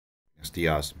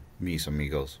días, mis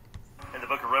amigos. In the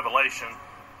book of Revelation,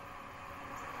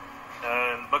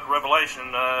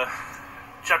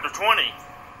 chapter 20,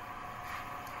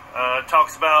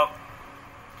 talks about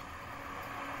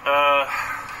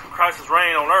Christ's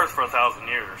reign on earth for 1,000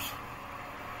 years.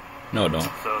 No, don't.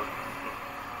 So,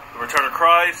 the return of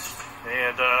Christ,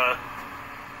 and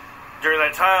during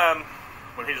that time,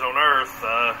 when he's on earth,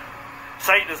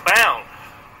 Satan is bound.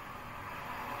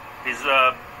 He's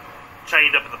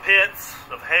chained up in the pits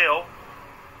of hell.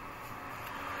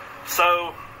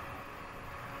 So,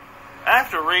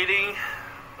 after reading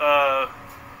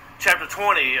chapter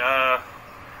 20, I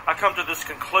come to this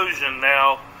conclusion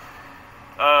now.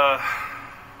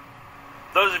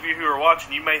 Those of you who are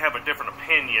watching, you may have a different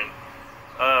opinion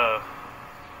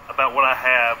about what I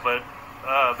have, but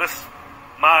this is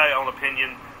my own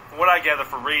opinion. What I gather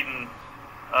from reading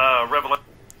Revelation.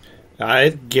 I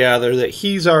gather that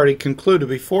he's already concluded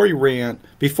before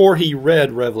he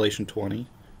read Revelation 20.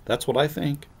 That's what I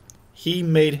think. He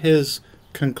made his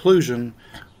conclusion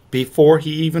before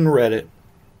he even read it.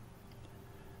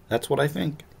 That's what I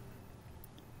think.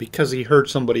 Because he heard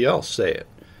somebody else say it.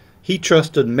 He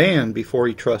trusted man before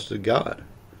he trusted God.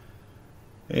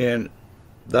 And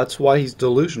that's why he's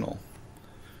delusional.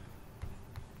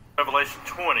 Revelation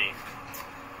 20.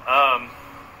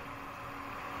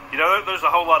 There's a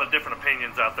whole lot of different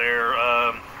opinions out there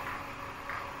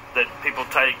that people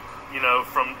take,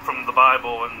 from the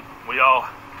Bible, and we all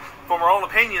form our own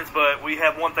opinions, but we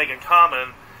have one thing in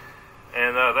common,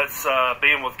 and that's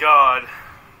being with God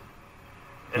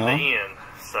in the end.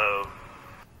 So,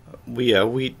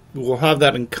 we will have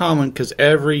that in common because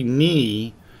every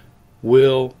knee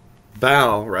will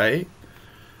bow, right?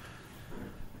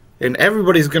 And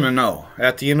everybody's going to know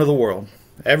at the end of the world.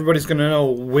 Everybody's going to know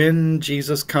when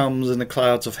Jesus comes in the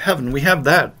clouds of heaven. We have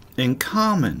that in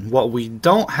common. What we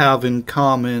don't have in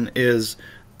common is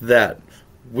that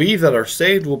we that are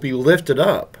saved will be lifted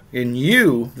up, and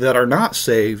you that are not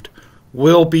saved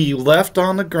will be left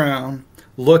on the ground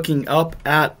looking up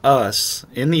at us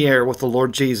in the air with the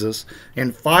Lord Jesus,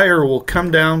 and fire will come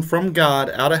down from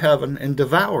God out of heaven and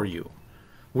devour you.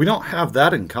 We don't have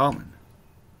that in common.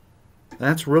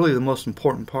 That's really the most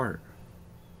important part.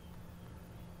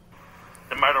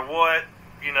 No matter what,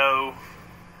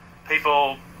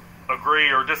 people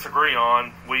agree or disagree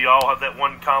on, we all have that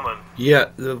one common.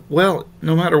 Yeah, well,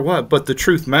 no matter what, but the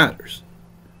truth matters.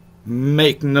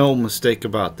 Make no mistake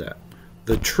about that.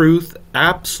 The truth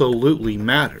absolutely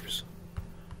matters.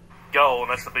 Goal,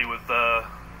 and that's to be with our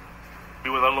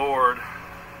Lord.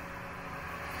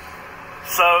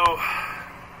 So,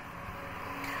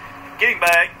 getting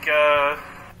back.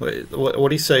 Wait, what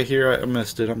do you say here? I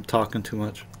missed it. I'm talking too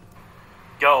much.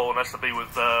 Goal, and that's to be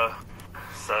with.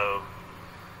 So,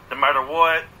 no matter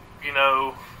what,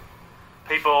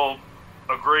 people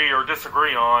agree or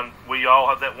disagree on, we all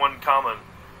have that one common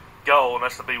goal, and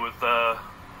that's to be with our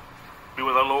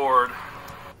Lord.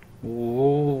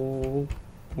 Oh,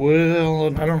 well,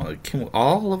 I don't know. Can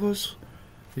all of us?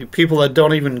 People that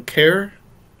don't even care?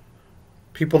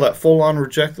 People that full on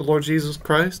reject the Lord Jesus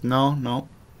Christ? No.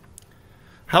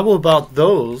 How about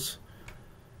those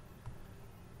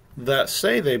that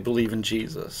say they believe in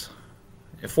Jesus?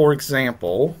 For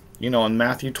example, in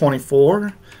Matthew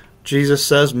 24, Jesus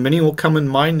says, "Many will come in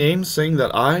my name, saying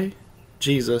that I,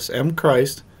 Jesus, am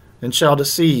Christ, and shall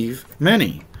deceive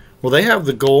many." Well, they have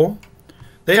the goal.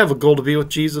 They have a goal to be with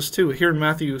Jesus too. Here in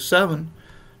Matthew 7,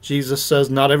 Jesus says,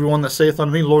 "Not everyone that saith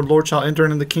unto me, Lord, Lord, shall enter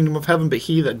into the kingdom of heaven, but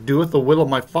he that doeth the will of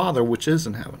my Father which is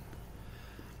in heaven.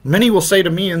 Many will say to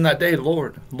me in that day,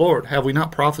 Lord, Lord, have we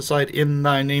not prophesied in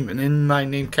thy name, and in thy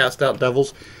name cast out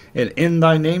devils, and in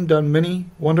thy name done many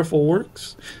wonderful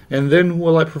works? And then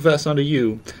will I profess unto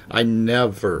you, I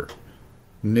never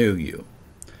knew you.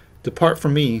 Depart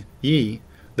from me, ye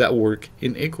that work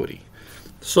iniquity."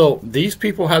 So these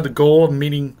people had the goal of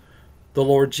meeting the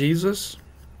Lord Jesus.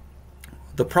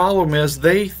 The problem is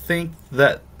they think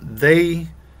that they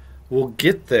will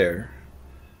get there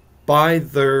by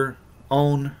their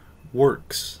own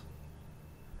works.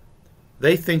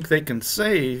 They think they can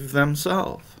save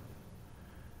themselves.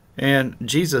 And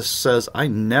Jesus says, "I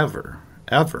never,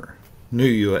 ever knew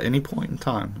you at any point in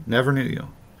time. Never knew you.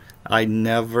 I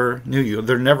never knew you."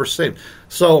 They're never saved.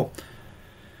 So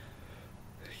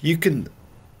you can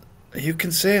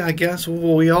say, I guess,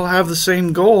 well, we all have the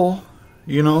same goal.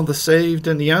 The saved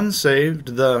and the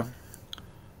unsaved, the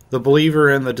believer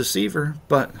and the deceiver.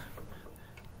 But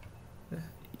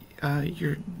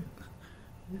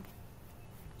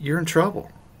you're in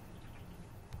trouble.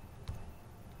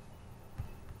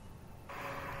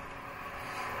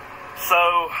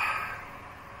 So,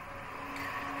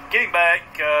 getting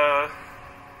back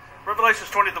Revelations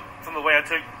 20, from the way I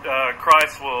took,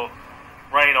 Christ will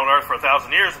reign on earth for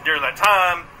 1,000 years, and during that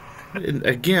time...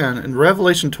 Again, in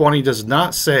Revelation 20 does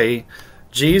not say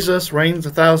Jesus reigns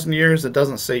 1,000 years. It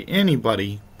doesn't say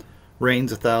anybody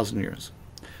reigns 1,000 years.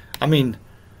 I mean,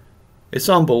 it's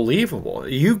unbelievable.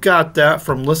 You got that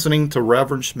from listening to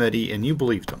Reverend Schmitty, and you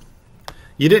believed him.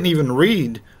 You didn't even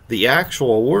read the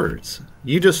actual words.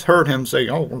 You just heard him say,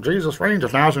 oh, well, Jesus reigns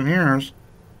 1,000 years.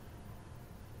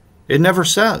 It never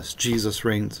says Jesus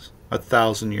reigns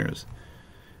 1,000 years.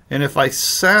 And if I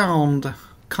sound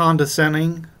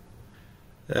condescending,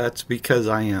 that's because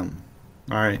I am.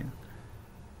 All right.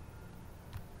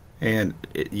 And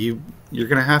you're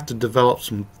going to have to develop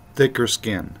some thicker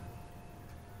skin.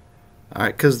 All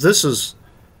right, because this is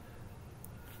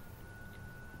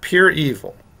pure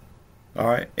evil. All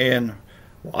right, and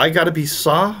I got to be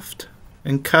soft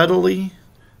and cuddly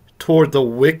toward the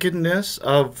wickedness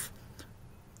of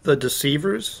the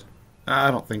deceivers?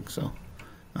 I don't think so.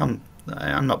 I'm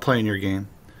not playing your game.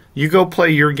 You go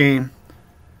play your game,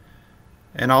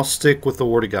 and I'll stick with the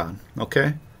Word of God,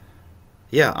 okay?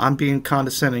 Yeah, I'm being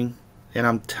condescending, and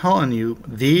I'm telling you,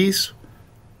 these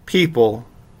people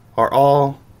are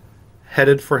all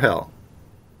headed for hell.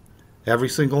 Every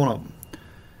single one of them.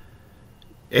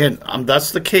 And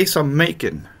that's the case I'm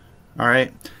making, all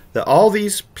right? That all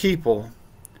these people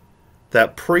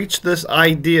that preach this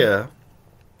idea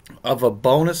of a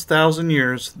bonus 1,000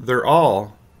 years, they're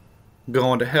all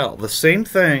going to hell. The same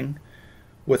thing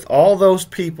with all those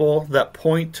people that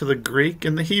point to the Greek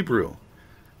and the Hebrew.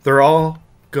 They're all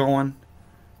going,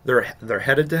 they're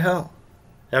headed to hell.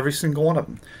 Every single one of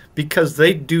them. Because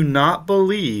they do not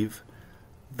believe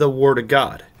the Word of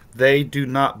God. They do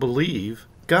not believe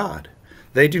God.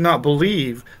 They do not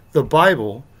believe the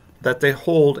Bible that they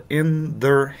hold in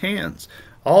their hands.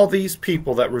 All these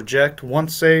people that reject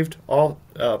once saved, always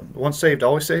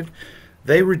saved,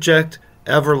 they reject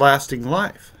everlasting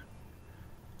life.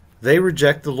 They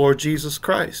reject the Lord Jesus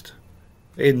Christ.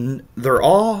 And they're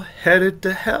all headed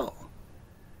to hell.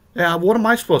 Now, what am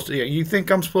I supposed to do? You think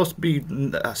I'm supposed to be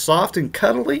soft and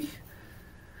cuddly?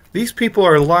 These people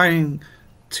are lying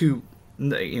to,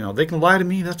 they can lie to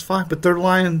me, that's fine, but they're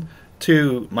lying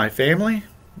to my family,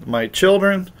 my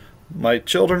children, my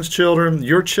children's children,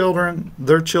 your children,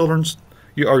 their children's,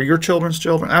 or your children's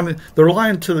children. I mean, they're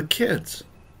lying to the kids,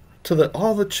 to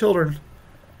all the children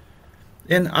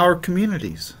in our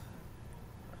communities.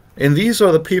 And these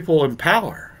are the people in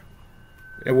power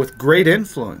and with great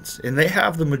influence, and they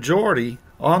have the majority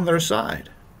on their side.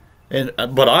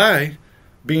 But I,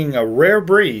 being a rare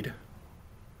breed,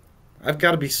 I've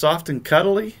got to be soft and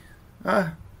cuddly.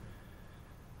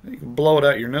 You can blow it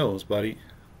out your nose, buddy.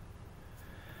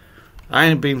 I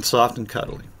ain't being soft and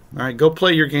cuddly. All right, go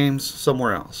play your games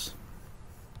somewhere else.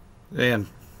 And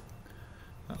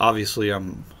obviously,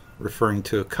 I'm referring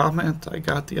to a comment I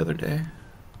got the other day.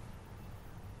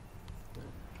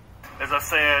 As I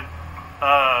said,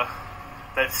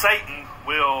 that Satan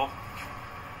will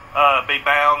be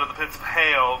bound in the pits of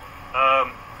hell.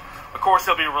 Of course,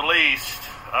 he'll be released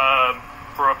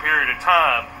for a period of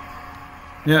time.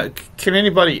 Yeah, can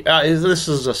anybody, this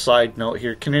is a side note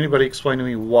here, can anybody explain to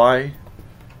me why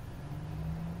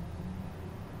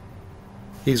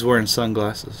he's wearing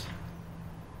sunglasses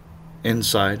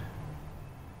inside?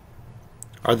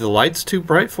 Are the lights too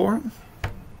bright for him?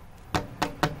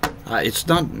 It's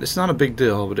not a big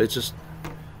deal, but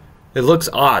it looks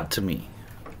odd to me.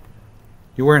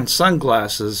 You're wearing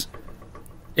sunglasses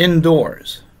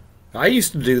indoors. I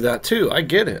used to do that too. I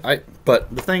get it.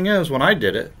 But the thing is, when I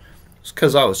did it, it's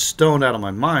because I was stoned out of my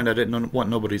mind. I didn't want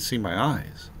nobody to see my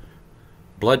eyes.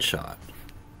 Bloodshot.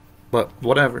 But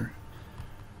whatever.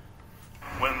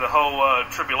 When the whole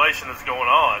tribulation is going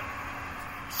on.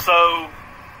 So...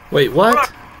 Wait,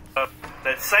 what?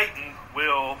 That Satan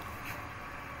will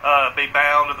be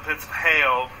bound in the pits of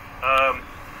hell.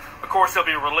 Of course, he'll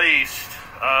be released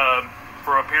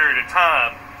for a period of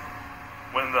time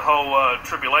when the whole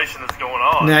tribulation is going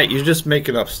on. Nah, you're just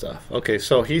making up stuff. Okay,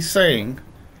 so he's saying...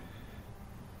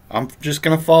 I'm just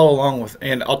going to follow along with...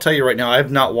 And I'll tell you right now, I have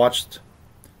not watched...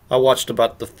 I watched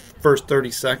about the first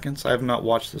 30 seconds. I have not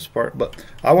watched this part. But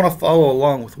I want to follow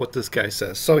along with what this guy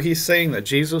says. So he's saying that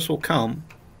Jesus will come.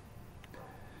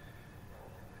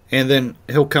 And then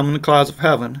he'll come in the clouds of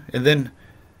heaven. And then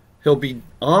he'll be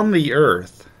on the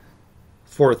earth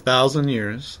for 1,000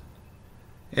 years.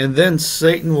 And then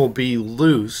Satan will be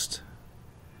loosed.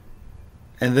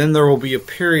 And then there will be a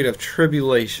period of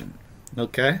tribulation.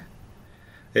 Okay?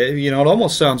 It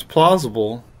almost sounds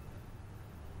plausible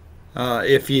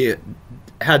if you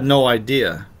had no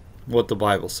idea what the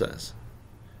Bible says.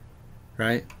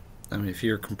 Right? I mean, if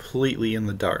you're completely in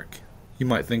the dark, you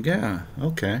might think, yeah,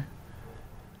 okay.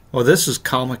 Well, this is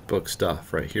comic book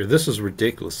stuff right here. This is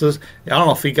ridiculous. I don't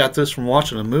know if he got this from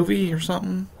watching a movie or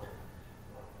something.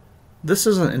 This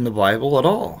isn't in the Bible at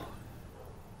all.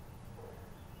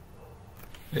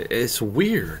 It's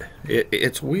weird.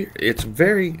 It's weird. It's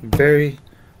very, very,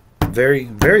 very,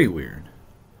 very weird.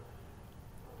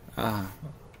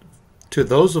 To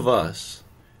those of us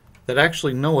that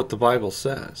actually know what the Bible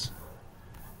says.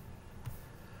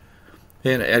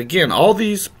 And again, all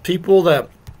these people that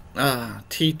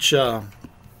teach,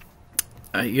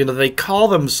 they call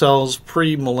themselves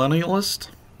premillennialist.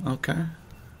 Okay.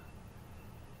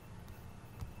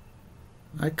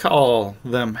 I call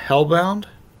them hellbound,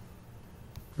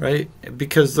 right?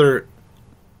 Because they're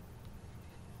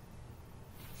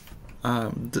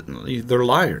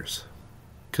liars.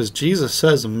 Because Jesus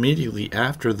says immediately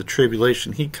after the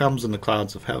tribulation, he comes in the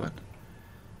clouds of heaven.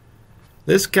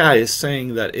 This guy is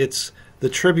saying that it's the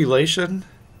tribulation.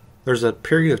 There's a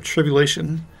period of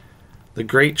tribulation, the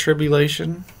great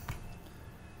tribulation,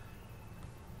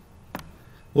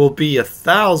 will be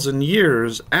 1,000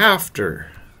 years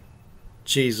after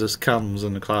Jesus comes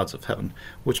in the clouds of heaven.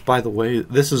 Which, by the way,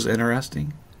 this is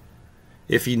interesting.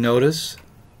 If you notice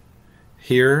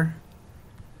here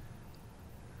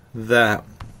that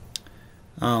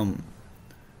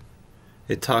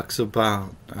it talks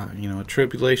about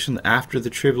tribulation. After the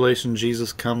tribulation,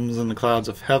 Jesus comes in the clouds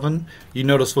of heaven. You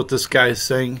notice what this guy is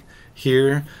saying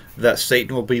here, that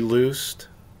Satan will be loosed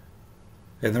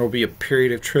and there will be a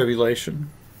period of tribulation,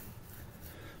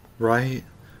 right?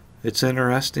 It's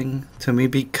interesting to me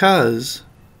because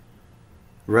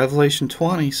Revelation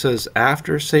 20 says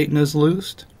after Satan is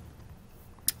loosed,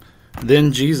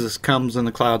 then Jesus comes in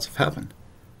the clouds of heaven.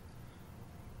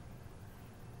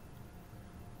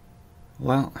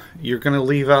 Well, you're going to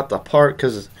leave out the part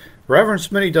because Reverend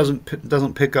Smitty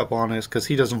doesn't pick up on this because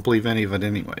he doesn't believe any of it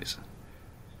anyways.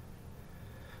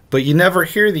 But you never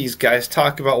hear these guys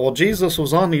talk about, well, Jesus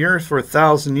was on the earth for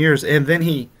 1,000 years and then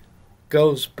he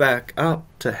goes back up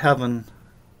to heaven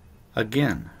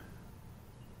again.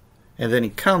 And then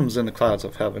he comes in the clouds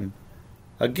of heaven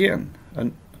again.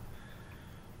 And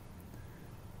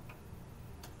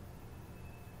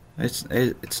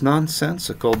it's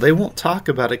nonsensical. They won't talk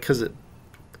about it because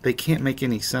they can't make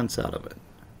any sense out of it.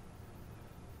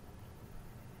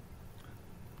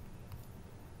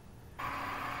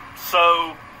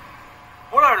 So,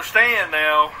 what I understand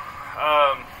now,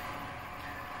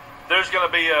 there's going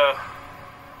to be a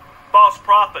false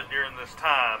prophet during this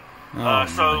time.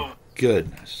 My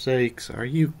goodness sakes, are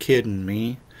you kidding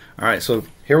me? All right, so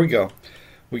here we go.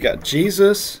 We got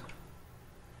Jesus.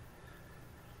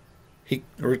 He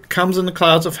comes in the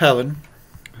clouds of heaven.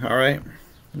 All right.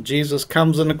 Jesus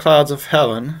comes in the clouds of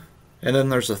heaven, and then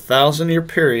there's a 1,000-year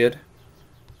period,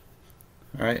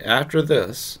 all right, after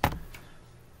this,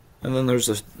 and then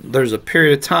there's a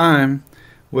period of time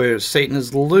where Satan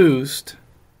is loosed,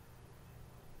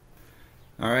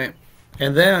 all right,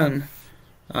 and then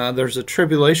there's a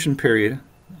tribulation period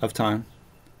of time,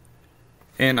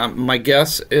 and my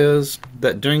guess is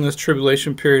that during this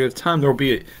tribulation period of time there will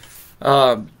be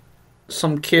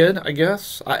some kid, I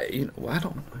guess, I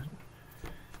don't know.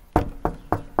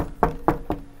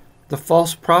 The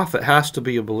false prophet has to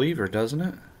be a believer, doesn't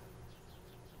it?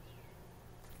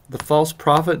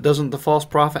 Doesn't the false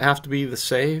prophet have to be a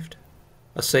saved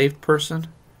person?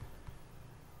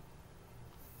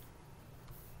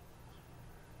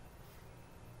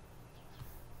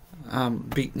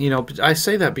 I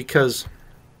say that because,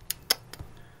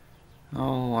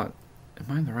 am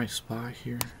I in the right spot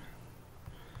here?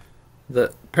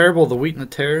 The parable of the wheat and the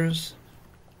tares.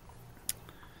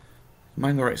 Am I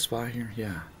in the right spot here?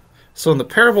 Yeah. So in the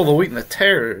parable of the wheat and the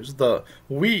tares, the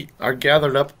wheat are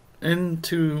gathered up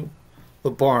into the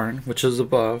barn, which is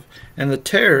above, and the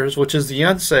tares, which is the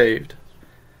unsaved,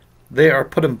 they are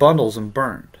put in bundles and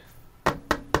burned.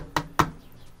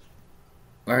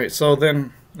 Alright, so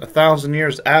then 1,000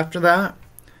 years after that,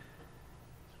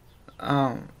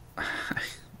 boy,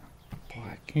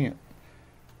 I can't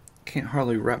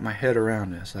hardly wrap my head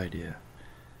around this idea.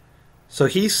 So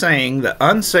he's saying that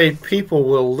unsaved people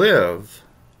will live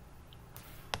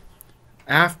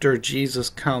after Jesus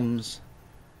comes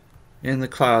in the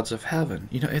clouds of heaven.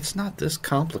 It's not this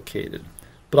complicated,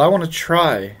 but I want to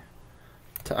try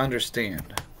to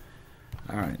understand.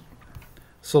 All right.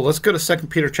 So let's go to 2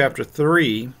 Peter chapter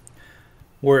 3,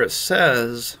 where it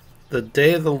says, the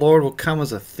day of the Lord will come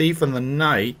as a thief in the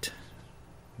night,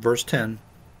 verse 10,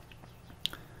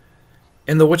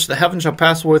 in the which the heavens shall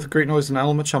pass away with a great noise, and the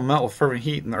elements shall melt with fervent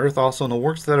heat, and the earth also and the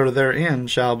works that are therein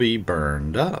shall be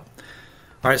burned up.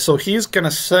 All right, so he's going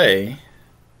to say,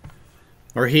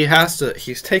 or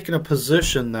he's taking a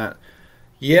position that,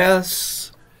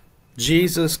 yes,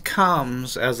 Jesus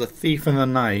comes as a thief in the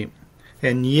night,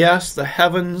 and yes, the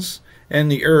heavens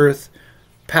and the earth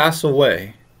pass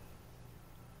away.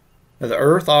 The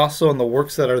earth also and the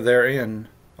works that are therein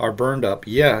are burned up,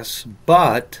 yes,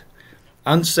 but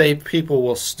unsaved people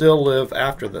will still live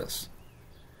after this.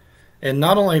 And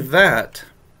not only that,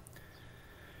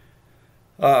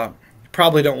 you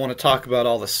probably don't want to talk about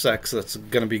all the sex that's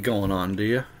going to be going on, do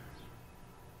you?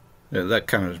 Yeah, that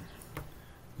kind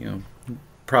of,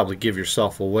 probably give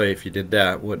yourself away if you did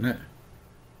that, wouldn't it?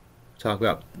 Talk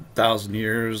about 1,000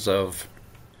 years of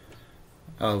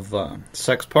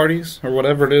sex parties or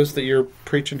whatever it is that you're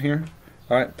preaching here.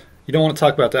 All right, you don't want to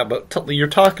talk about that, but you're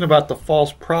talking about the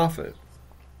false prophet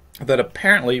that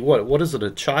apparently, what is it,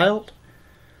 a child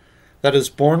that is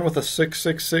born with a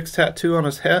 666 tattoo on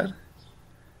his head?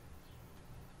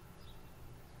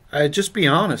 Just be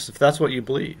honest if that's what you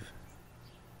believe.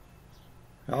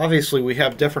 Obviously, we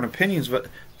have different opinions, but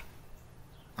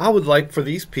I would like for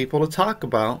these people to talk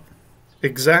about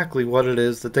exactly what it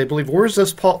is that they believe. Where's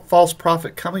this false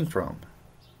prophet coming from?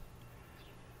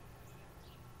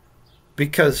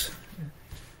 Because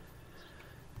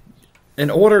in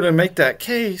order to make that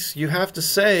case, you have to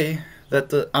say that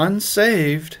the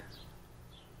unsaved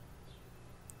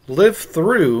live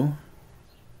through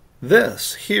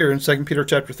this here in 2 Peter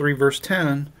chapter 3 verse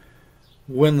 10,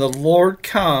 when the Lord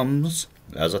comes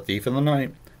as a thief in the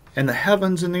night and the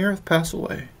heavens and the earth pass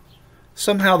away.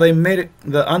 Somehow they made it,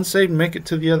 the unsaved make it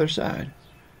to the other side.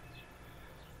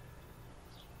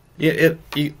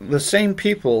 The same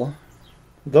people,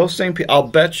 those same people, I'll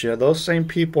bet you, those same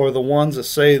people are the ones that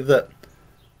say that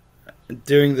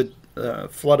during the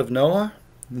flood of Noah,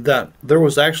 that there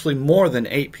was actually more than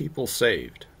 8 people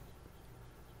saved.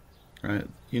 Right?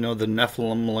 You know, the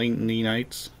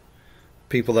Nephilim-nites,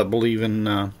 people that believe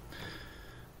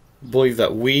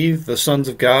that we, the sons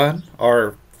of God,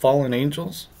 are fallen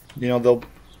angels. You know,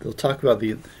 they'll talk about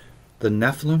the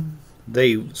Nephilim.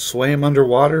 They swam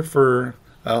underwater for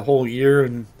a whole year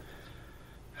and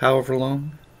however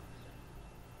long.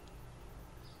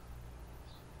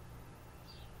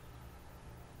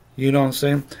 You know what I'm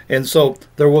saying? And so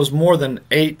there was more than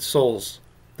 8 souls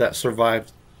that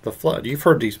survived the flood. You've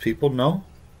heard these people, no?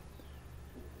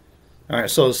 All right,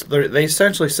 so they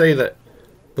essentially say that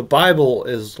the Bible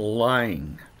is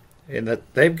lying and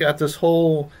that they've got this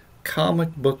whole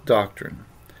comic book doctrine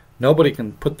nobody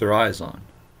can put their eyes on.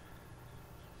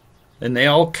 And they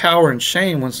all cower in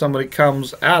shame when somebody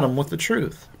comes at them with the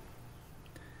truth.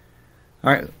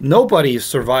 All right, nobody is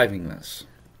surviving this.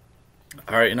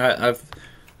 All right, and I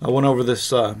went over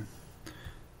this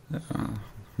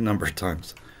number of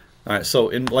times. All right, so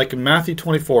in Matthew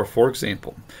 24, for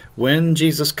example, when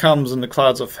Jesus comes in the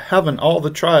clouds of heaven, all the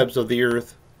tribes of the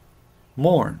earth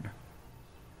mourn.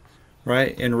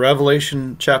 Right? In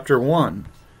Revelation chapter 1,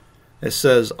 it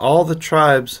says, all the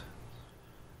tribes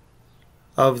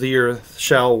of the earth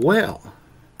shall wail.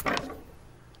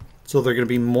 So they're going to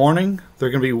be mourning, they're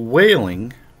going to be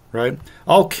wailing, right?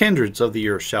 All kindreds of the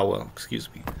earth shall wail,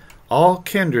 All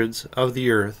kindreds of the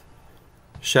earth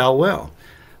shall wail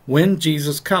when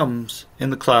Jesus comes in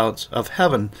the clouds of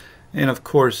heaven. And of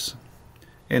course,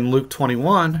 in Luke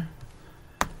 21,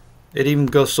 it even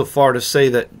goes so far to say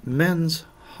that men's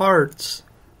hearts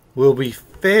will be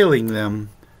failing them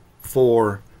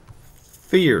for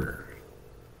fear.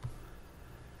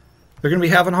 They're going to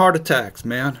be having heart attacks,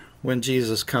 man, when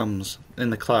Jesus comes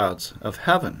in the clouds of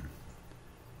heaven.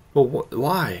 Well,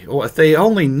 why? Well, if they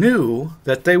only knew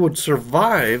that they would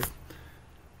survive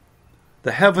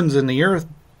the heavens and the earth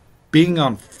being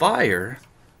on fire,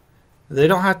 they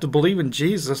don't have to believe in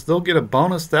Jesus. They'll get a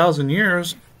bonus 1,000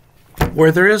 years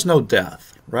where there is no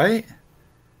death, right?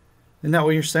 Isn't that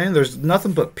what you're saying? There's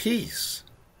nothing but peace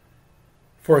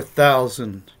for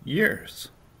 1,000 years.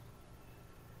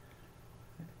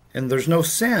 And there's no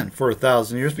sin for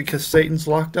 1,000 years because Satan's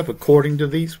locked up, according to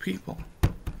these people.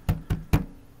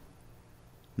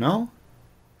 No?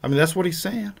 I mean, that's what he's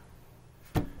saying.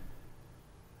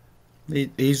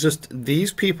 He's just,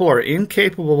 these people are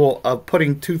incapable of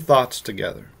putting two thoughts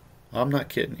together. I'm not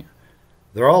kidding you.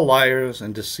 They're all liars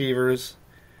and deceivers.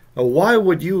 Why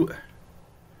would you...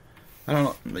 I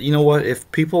don't know. You know what?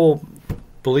 If people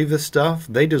believe this stuff,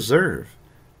 they deserve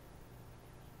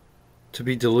to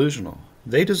be delusional.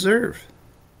 They deserve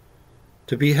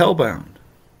to be hellbound.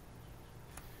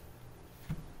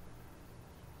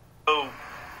 So,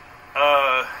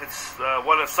 it's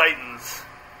one of Satan's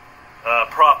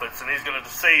prophets, and he's going to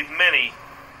deceive many.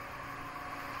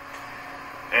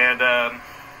 And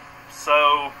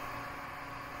so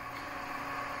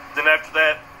then after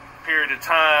that period of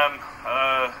time,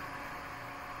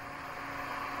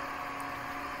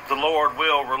 the Lord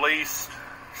will release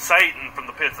Satan from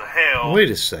the pits of hell. Wait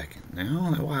a second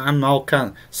now. I'm all kind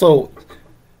of... So,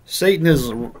 Satan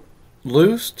is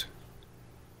loosed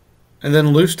and then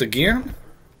loosed again?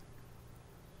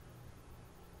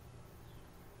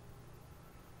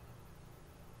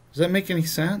 Does that make any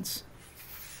sense?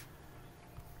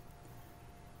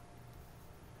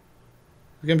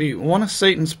 There's going to be one of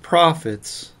Satan's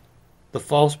prophets,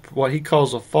 what he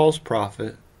calls a false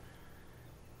prophet.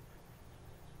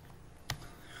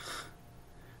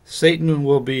 Satan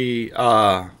will be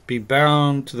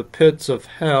bound to the pits of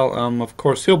hell. Of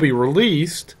course, he'll be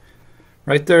released.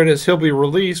 Right there it is. He'll be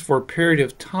released for a period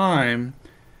of time.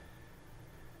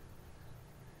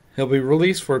 He'll be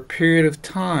released for a period of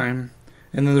time.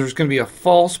 And then there's going to be a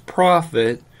false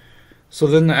prophet. So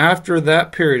then after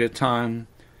that period of time,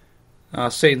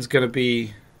 Satan's going to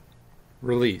be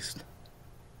released.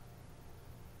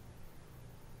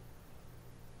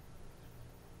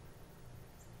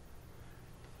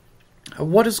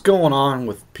 What is going on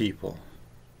with people?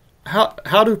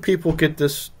 How do people get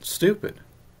this stupid?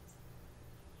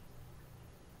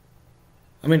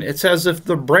 I mean, it's as if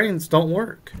their brains don't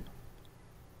work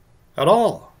at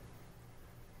all.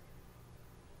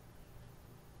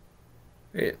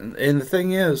 And the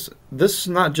thing is, this is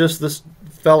not just this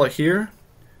fella here.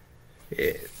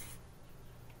 It's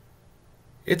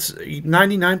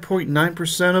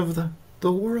 99.9% of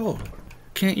the world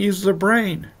can't use their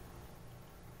brain.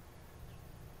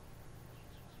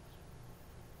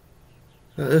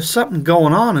 There's something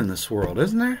going on in this world,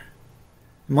 isn't there?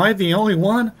 Am I the only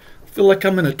one? I feel like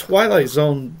I'm in a Twilight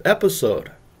Zone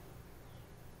episode.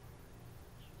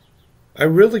 I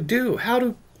really do. How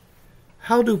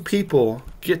do people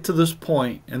get to this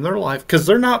point in their life? Because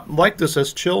they're not like this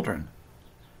as children.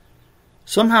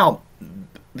 Somehow,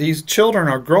 these children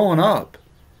are growing up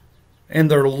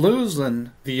and they're losing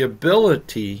the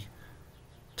ability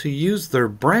to use their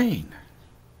brain.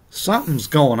 Something's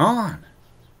going on.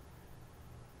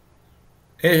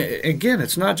 Again,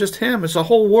 it's not just him. It's a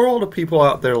whole world of people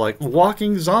out there like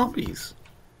walking zombies.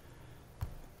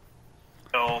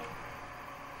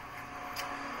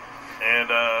 And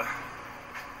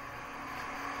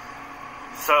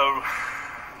so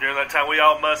during that time we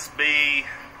all must be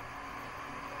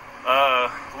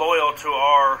loyal to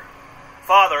our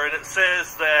Father, and it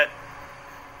says that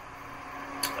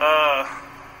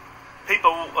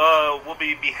people will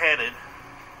be beheaded.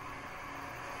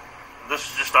 This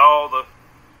is just all the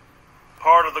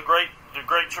part of the great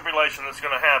tribulation that's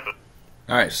going to happen.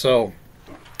 All right, so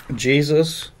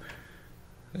Jesus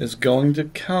is going to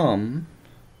come,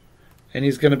 and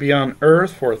he's going to be on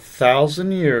earth for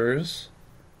 1,000 years.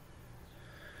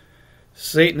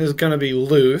 Satan is going to be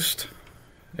loosed,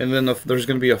 and then there's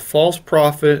going to be a false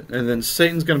prophet, and then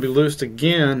Satan's going to be loosed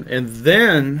again, and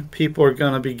then people are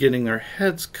going to be getting their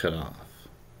heads cut off.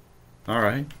 All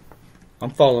right, I'm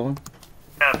following.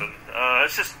 Happen.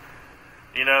 It's just,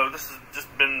 this has just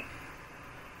been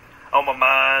on my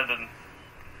mind, and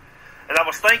I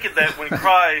was thinking that when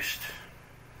Christ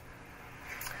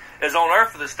is on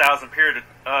earth for this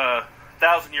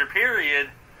 1,000-year period,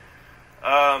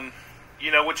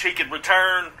 which he could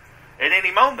return at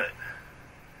any moment,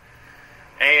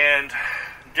 and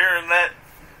during that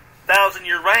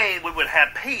 1,000-year reign, we would have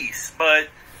peace. But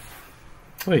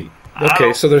wait,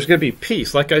 okay, so there's going to be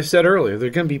peace, like I said earlier.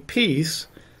 There's going to be peace.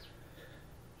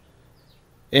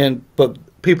 But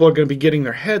people are going to be getting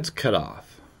their heads cut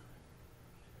off.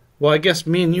 Well, I guess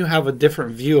me and you have a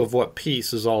different view of what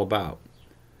peace is all about.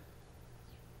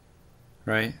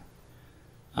 Right?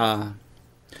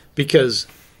 Because,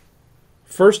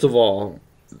 first of all,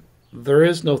 there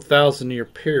is no 1,000-year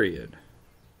period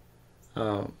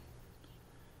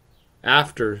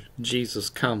after Jesus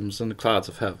comes in the clouds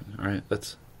of heaven. All right?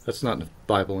 That's not in the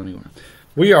Bible anywhere.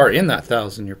 We are in that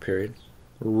 1,000-year period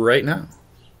right now.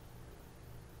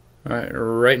 All right,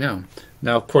 right now.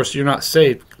 Now, of course, you're not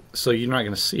saved, so you're not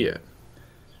going to see it.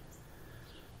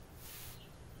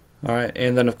 All right,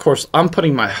 and then, of course, I'm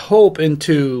putting my hope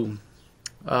into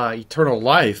eternal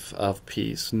life of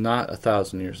peace, not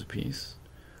 1,000 years of peace.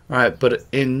 All right, but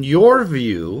in your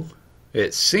view,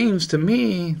 it seems to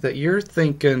me that you're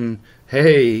thinking,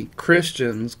 hey,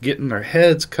 Christians getting their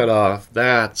heads cut off,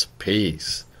 that's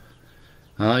peace.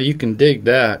 You can dig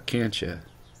that, can't you?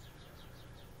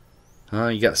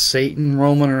 You got Satan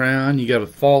roaming around, you got a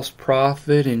false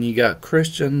prophet, and you got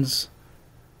Christians'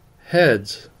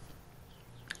 heads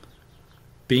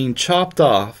being chopped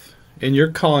off, and you're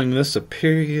calling this a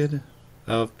period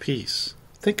of peace.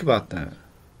 Think about that.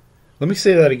 Let me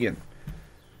say that again.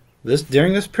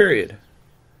 during this period,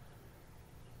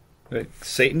 right,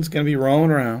 Satan's going to be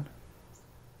roaming around.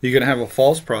 You're going to have a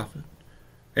false prophet,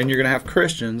 and you're going to have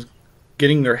Christians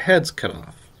getting their heads cut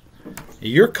off.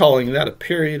 You're calling that a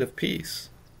period of peace.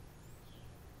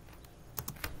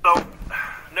 Don't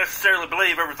necessarily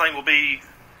believe everything will be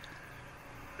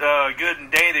good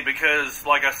and dandy because,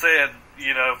 like I said,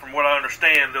 from what I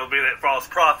understand, there'll be that false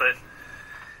prophet,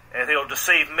 and he'll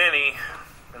deceive many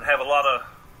and have a lot of...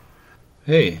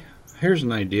 Hey, here's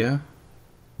an idea.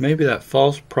 Maybe that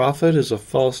false prophet is a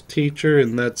false teacher,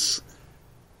 and that's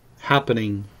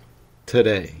happening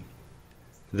today.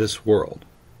 This world.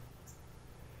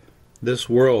 This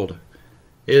world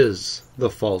is the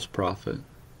false prophet.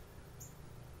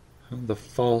 The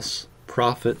false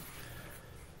prophet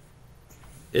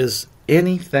is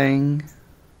anything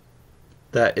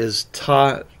that is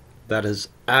taught that is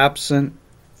absent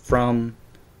from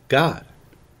God.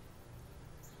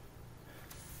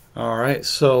 Alright,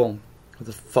 so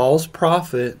the false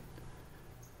prophet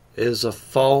is a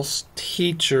false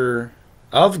teacher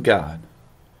of God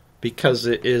because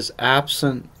it is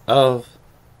absent of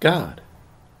God.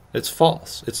 It's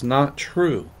false. It's not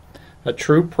true. A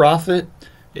true prophet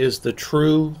is the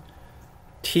true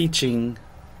teaching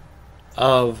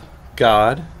of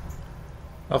God.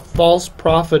 A false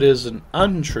prophet is an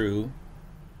untrue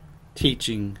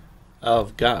teaching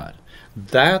of God.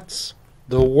 That's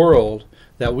the world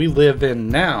that we live in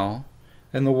now,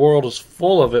 and the world is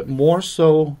full of it, more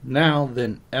so now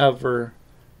than ever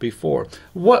before.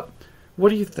 What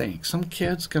do you think? Some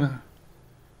kid's gonna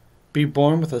be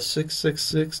born with a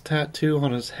 666 tattoo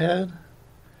on his head?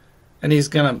 And he's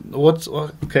gonna,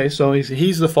 okay, so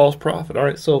he's the false prophet.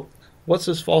 Alright, so what's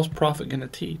this false prophet gonna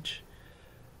teach?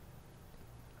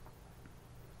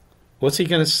 What's he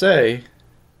gonna say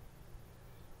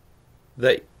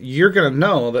that you're gonna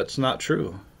know that's not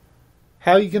true?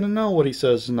 How are you gonna know what he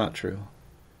says is not true?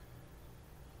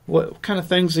 What kind of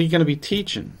things are you gonna be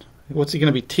teaching? What's he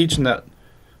gonna be teaching, that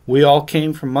we all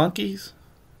came from monkeys?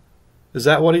 Is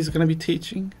that what he's gonna be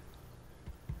teaching?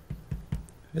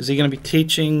 Is he going to be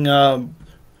teaching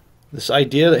this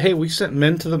idea that, hey, we sent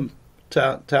men to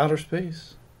outer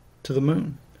space, to the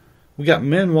moon? We got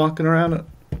men walking around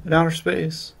in outer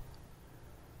space.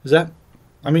 Is that,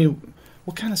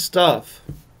 what kind of stuff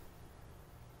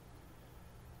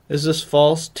is this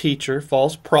false teacher,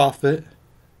 false prophet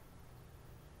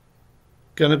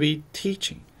going to be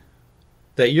teaching?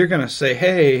 That you're going to say,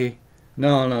 hey,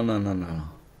 no.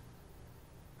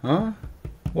 Huh?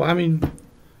 Well,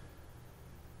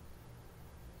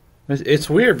 it's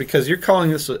weird because you're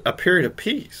calling this a period of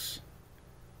peace.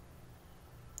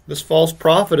 This false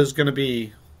prophet is going to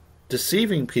be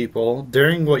deceiving people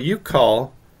during what you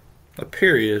call a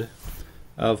period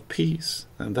of peace.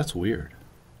 And that's weird.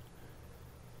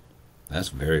 That's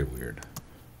very weird.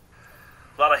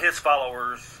 A lot of his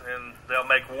followers, and they'll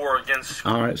make war against...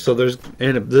 Alright, so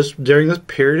during this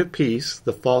period of peace,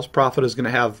 the false prophet is going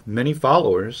to have many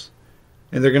followers,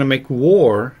 and they're going to make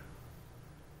war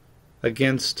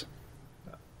against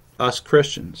us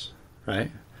Christians,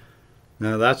 right?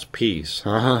 Now that's peace.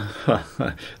 They're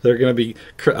going to be,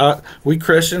 we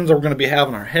Christians are going to be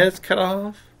having our heads cut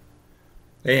off,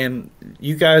 and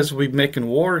you guys will be making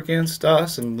war against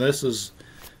us, and this is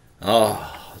a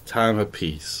time of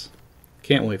peace.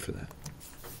 Can't wait for that.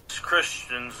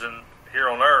 Christians here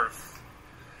on earth.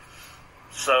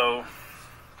 So,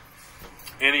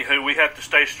 anywho, we have to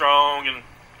stay strong, and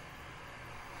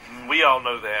we all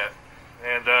know that.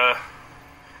 And,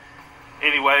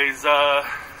 anyways,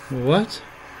 what?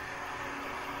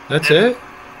 That's it?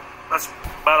 That's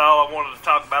about all I wanted to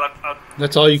talk about.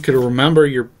 That's all you could remember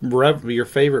your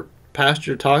favorite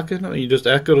pastor talking? You just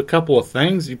echoed a couple of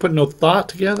things? You put no thought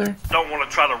together? Don't want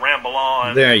to try to ramble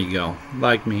on. There you go.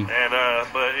 Like me. And,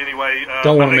 but anyway...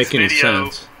 don't want to make any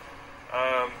sense.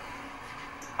 I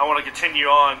want to continue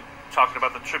on talking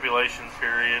about the tribulation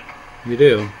period. You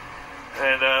do?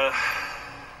 And,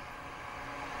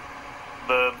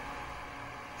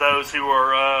 those who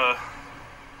are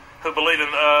who believe in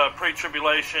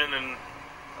pre-tribulation and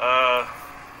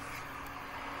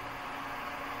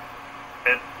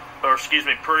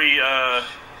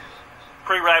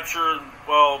pre-rapture,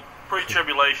 well,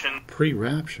 pre-tribulation.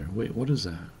 Pre-rapture? Wait, what is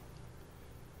that?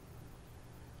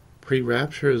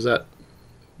 Pre-rapture? Is that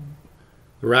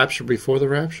the rapture before the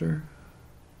rapture?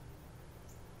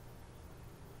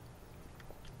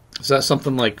 Is that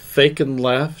something like faking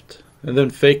left, and then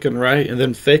faking right, and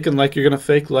then faking like you're going to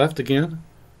fake left again?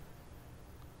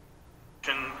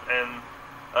 And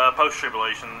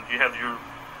post-tribulation, you have your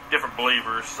different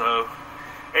believers. So,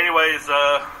 anyways,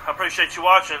 I appreciate you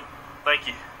watching. Thank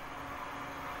you.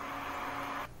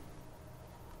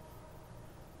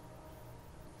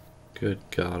 Good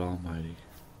God Almighty.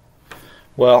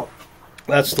 Well,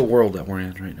 that's the world that we're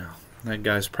in right now. That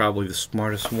guy's probably the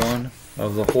smartest one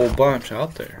of the whole bunch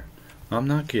out there. I'm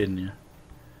not kidding you.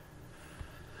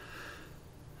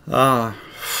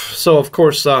 So of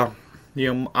course, I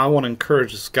want to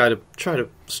encourage this guy to try to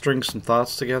string some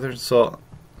thoughts together. So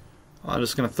I'm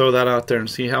just going to throw that out there and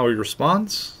see how he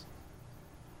responds.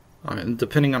 And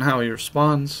depending on how he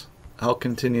responds, I'll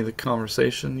continue the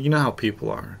conversation. You know how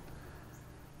people are.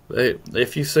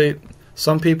 If you say,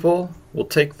 some people will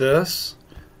take this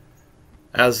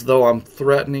as though I'm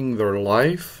threatening their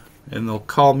life, and they'll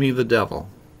call me the devil.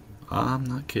 I'm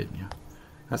not kidding you.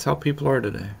 That's how people are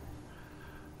today.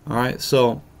 Alright,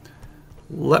 so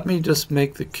let me just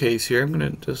make the case here. I'm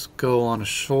going to just go on a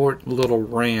short little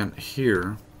rant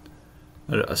here.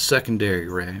 A secondary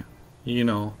rant. You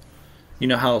know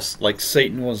how like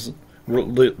Satan was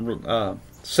released.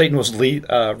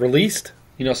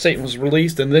 Satan was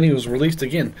released, and then he was released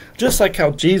again. Just like how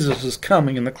Jesus is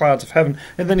coming in the clouds of heaven,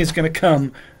 and then he's going to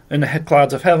come in the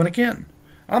clouds of heaven again.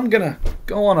 I'm going to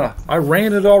go on I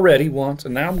ranted already once,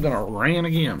 and now I'm going to rant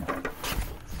again.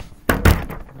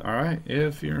 Alright,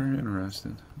 if you're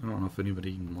interested. I don't know if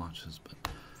anybody even watches, but...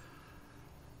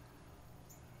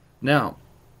 Now,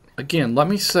 again, let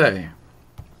me say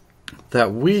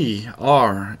that we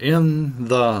are in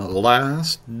the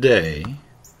last day.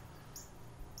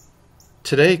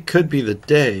 Today could be the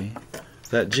day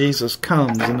that Jesus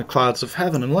comes in the clouds of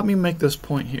heaven. And let me make this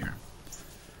point here.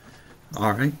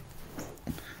 Alright.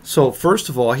 So, first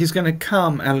of all, he's going to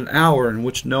come at an hour in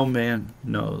which no man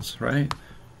knows, right?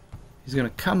 He's going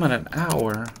to come at an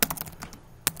hour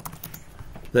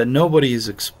that nobody is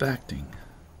expecting.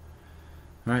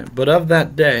 Right? But of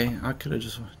that day, I could have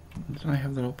just... Did I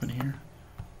have that open here?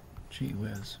 Gee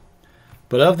whiz.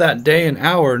 But of that day and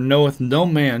hour knoweth no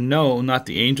man, no, not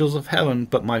the angels of heaven,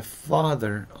 but my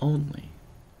Father only.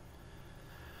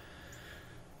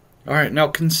 Alright, now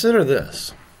consider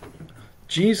this.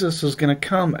 Jesus is going to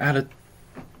come at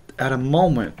a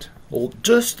moment, well,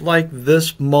 just like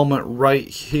this moment right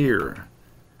here.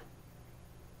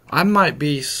 I might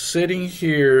be sitting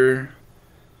here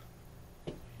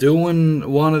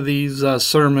doing one of these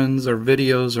sermons or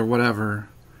videos or whatever,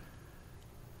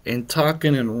 and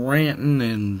talking and ranting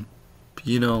and,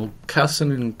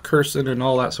 cussing and cursing and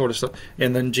all that sort of stuff,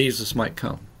 and then Jesus might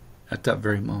come at that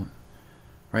very moment,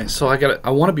 right? So I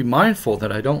want to be mindful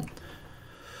that I don't,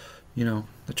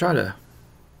 I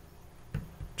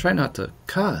try not to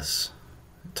cuss.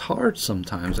 It's hard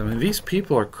sometimes. I mean, these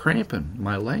people are cramping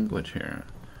my language here,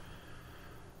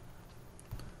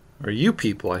 or you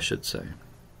people, I should say.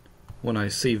 When I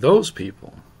see those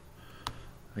people,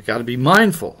 I got to be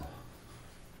mindful.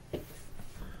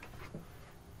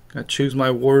 Got to choose my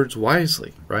words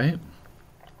wisely, right?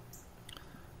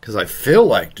 Because I feel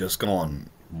like just going,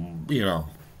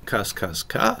 cuss, cuss,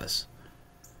 cuss.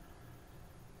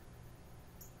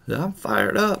 I'm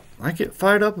fired up. I get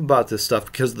fired up about this stuff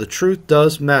because the truth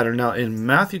does matter. Now, in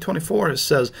Matthew 24, it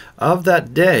says, of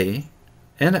that day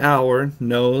and hour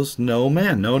knows no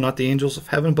man, no, not the angels of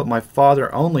heaven, but my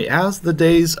Father only. As the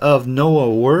days of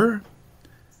Noah were,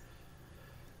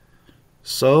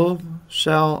 so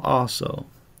shall also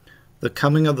the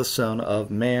coming of the Son of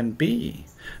Man be.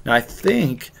 Now, I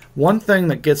think one thing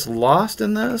that gets lost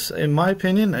in this, in my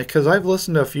opinion, because I've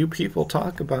listened to a few people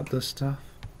talk about this stuff,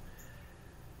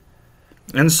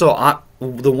 and so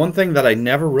the one thing that I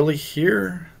never really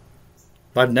hear,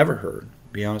 I've never heard,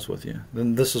 to be honest with you,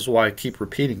 then this is why I keep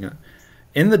repeating it.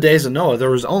 In the days of Noah,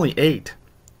 there was only 8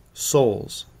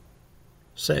 souls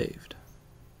saved.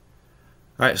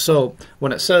 All right, so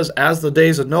when it says, as the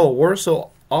days of Noah were,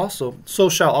 so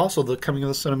shall also the coming of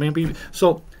the Son of Man be.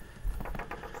 So,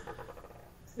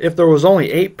 if there was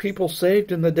only 8 people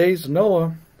saved in the days of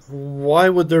Noah, why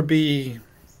would there be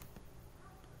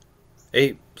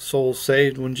 8 souls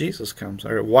saved when Jesus comes?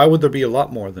 Or why would there be a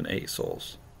lot more than 8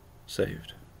 souls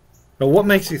saved? Now, what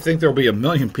makes you think there will be 1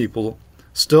 million people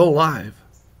still alive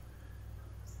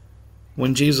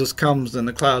when Jesus comes in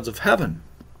the clouds of heaven?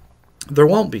 There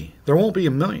won't be. There won't be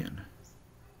 1 million.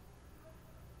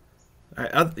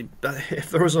 If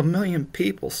there was 1 million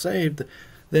people saved,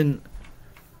 then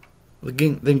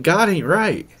God ain't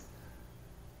right.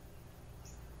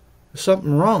 There's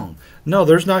something wrong. No,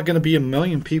 there's not going to be 1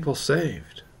 million people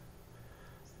saved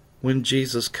when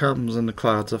Jesus comes in the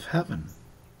clouds of heaven.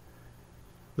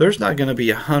 There's not going to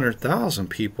be 100,000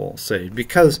 people saved,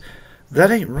 because that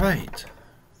ain't right.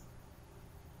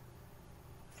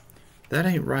 That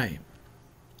ain't right.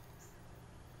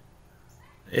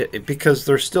 Because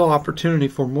there's still opportunity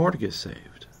for more to get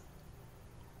saved.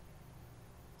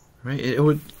 Right?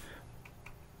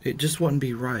 It just wouldn't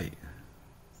be right.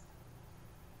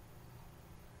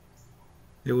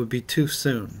 It would be too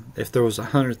soon if there was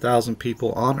 100,000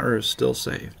 people on earth still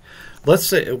saved. Let's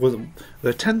say it was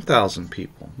there are 10,000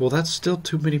 people. Well, that's still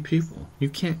too many people. You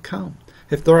can't come.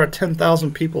 If there are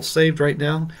 10,000 people saved right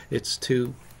now, it's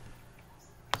too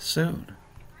soon.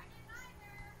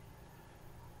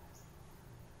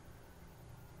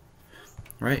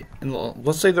 Right? And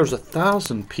let's say there's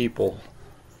 1,000 people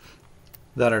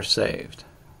that are saved.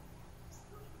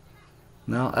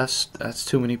 No, that's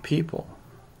too many people.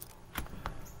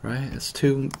 Right? It's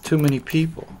too many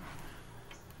people.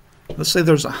 Let's say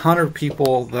there's 100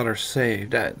 people that are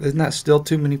saved. Isn't that still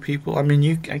too many people? I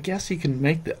mean, I guess you can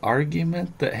make the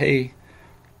argument that, hey,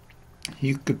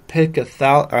 you could pick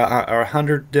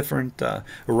 100 different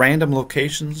random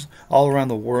locations all around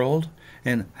the world,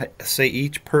 and say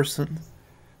each person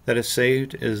that is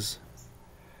saved is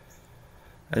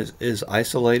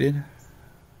isolated,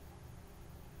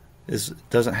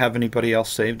 doesn't have anybody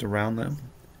else saved around them,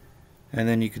 and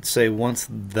then you could say once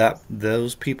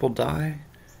those people die,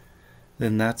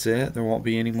 then that's it. There won't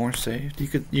be any more saved.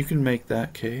 You can make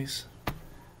that case,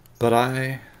 but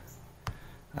I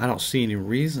don't see any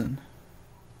reason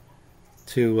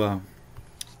to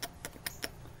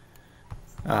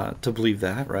believe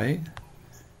that, right?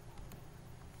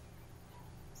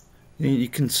 You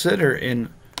consider in,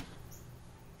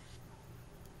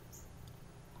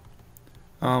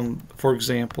 for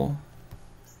example,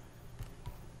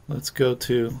 let's go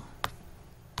to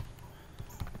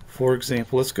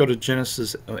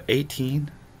Genesis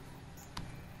 18.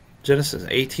 Genesis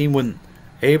 18, when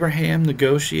Abraham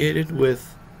negotiated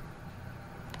with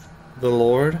the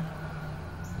Lord,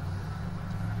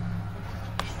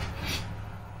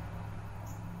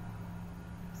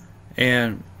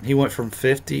 and he went from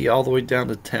 50 all the way down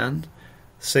to 10,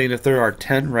 saying, if there are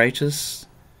 10 righteous,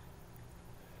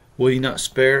 will you not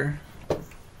spare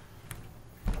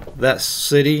that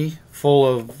city full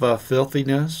of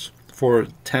filthiness for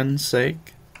 10's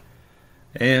sake?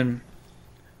 And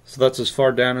so that's as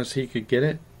far down as he could get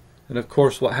it. And of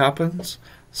course, what happens?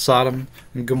 Sodom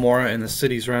and Gomorrah and the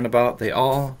cities round about, they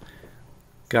all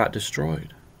got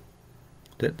destroyed,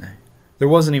 didn't they? There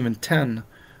wasn't even 10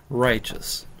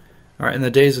 righteous. All right, in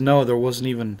the days of Noah, there was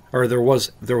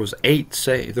 8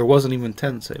 saved. There wasn't even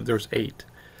 10 saved. There was 8.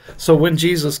 So when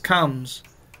Jesus comes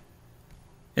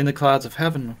in the clouds of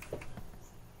heaven,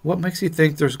 what makes you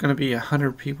think there's going to be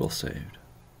 100 people saved?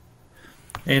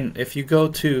 And if you go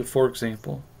to, for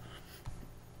example,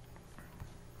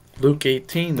 Luke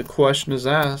 18, the question is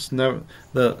asked, the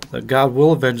God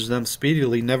will avenge them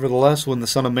speedily. Nevertheless, when the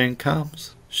Son of Man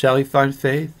comes, shall he find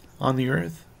faith on the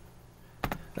earth?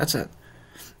 That's a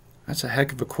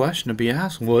heck of a question to be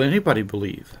asked. Will anybody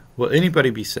believe? Will anybody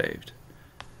be saved?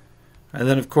 And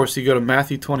then, of course, you go to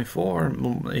Matthew 24,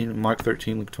 Mark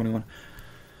 13, Luke 21.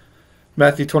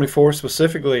 Matthew 24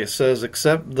 specifically, it says,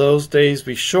 except those days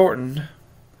be shortened,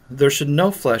 there should no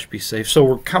flesh be saved. So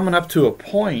we're coming up to a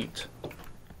point,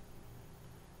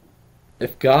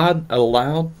 if God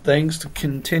allowed things to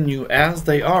continue as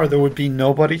they are, there would be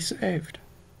nobody saved.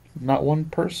 Not one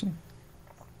person.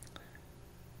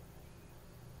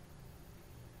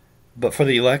 But for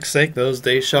the elect's sake, those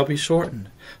days shall be shortened.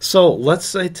 So let's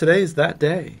say today's that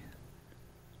day.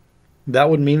 That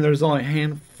would mean there's only a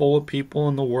handful of people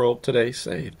in the world today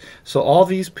saved. So all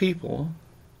these people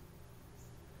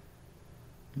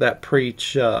that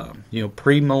preach,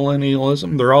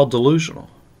 premillennialism, they're all delusional.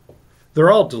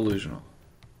 They're all delusional.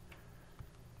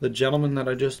 The gentleman that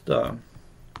I just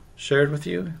shared with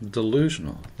you,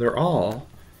 delusional. They're all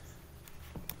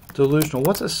delusional.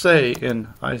 What's it say in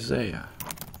Isaiah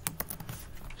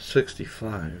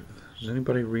 65? Does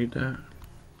anybody read that?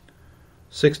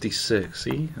 66.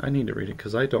 See, I need to read it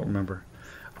because I don't remember.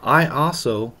 I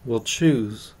also will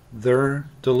choose their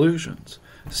delusions.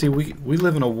 See, we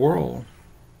live in a world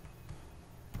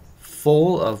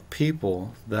full of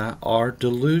people that are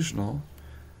delusional,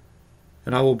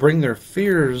 and I will bring their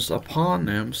fears upon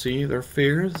them. See, their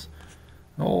fears.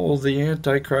 Oh, the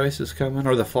Antichrist is coming,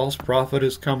 or the false prophet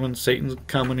is coming, Satan's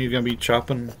coming, he's going to be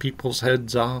chopping people's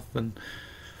heads off, and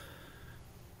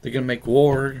they're going to make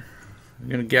war. They're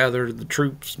going to gather the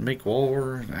troops, make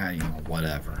war,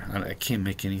 whatever. I can't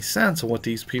make any sense of what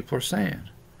these people are saying.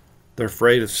 They're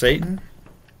afraid of Satan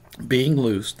being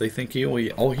loosed. They think he's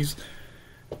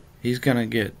going to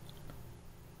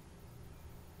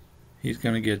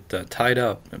get tied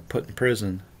up and put in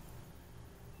prison,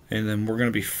 and then we're going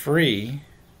to be free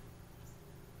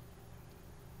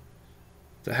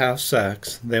to have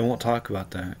sex. They won't talk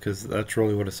about that because that's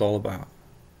really what it's all about.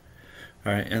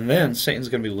 All right, and then Satan's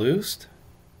going to be loosed,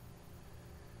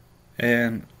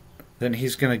 and then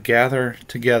he's going to gather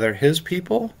together his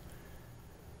people,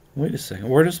 wait a second,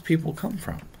 where does people come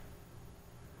from?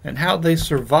 And how they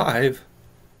survive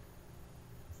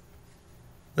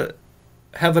the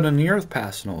heaven and the earth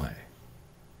passing away?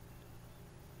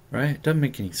 Right? It doesn't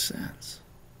make any sense.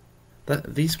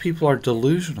 These people are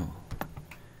delusional.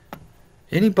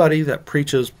 Anybody that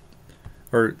preaches,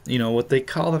 or what they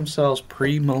call themselves,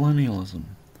 premillennialism,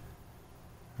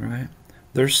 right?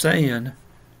 They're saying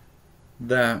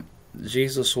that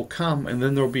Jesus will come and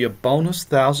then there will be a bonus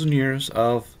 1,000 years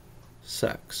of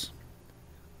sex.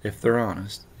 If they're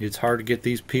honest. It's hard to get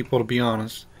these people to be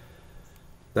honest.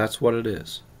 That's what it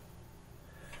is.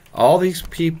 All these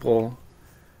people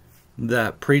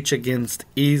that preach against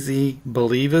easy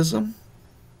believism,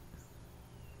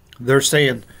 they'll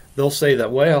say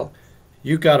that, well,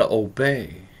 you got to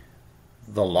obey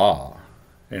the law.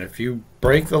 And if you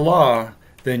break the law,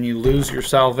 then you lose your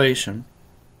salvation.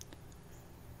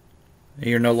 And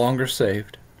you're no longer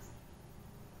saved.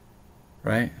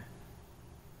 Right?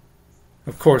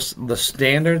 Of course, the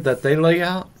standard that they lay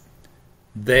out,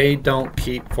 they don't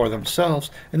keep for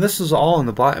themselves. And this is all in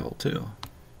the Bible, too.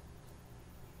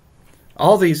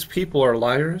 All these people are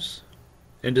liars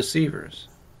and deceivers.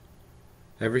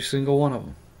 Every single one of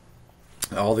them.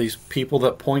 All these people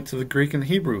that point to the Greek and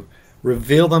Hebrew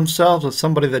reveal themselves as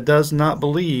somebody that does not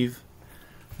believe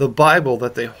the Bible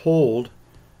that they hold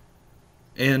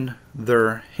in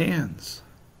their hands.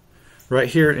 Right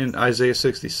here in Isaiah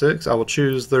 66, I will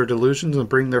choose their delusions and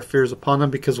bring their fears upon them,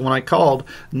 because when I called,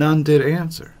 none did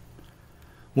answer.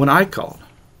 When I called,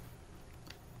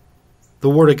 the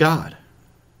Word of God.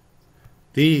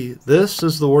 This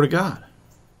is the Word of God.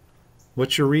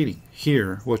 What you're reading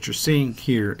here, what you're seeing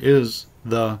here is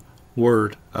the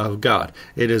Word of God.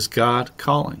 It is God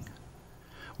calling.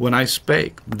 When I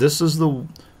spake, this is the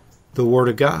Word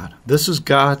of God. This is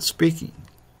God speaking.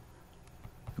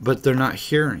 But they're not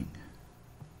hearing.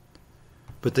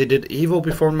 But they did evil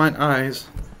before mine eyes,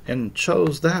 and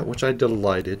chose that which I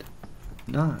delighted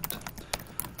not.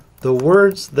 The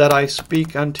words that I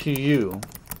speak unto you,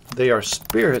 they are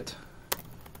spirit,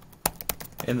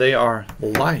 and they are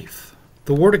life.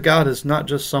 The Word of God is not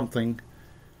just something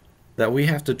that we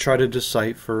have to try to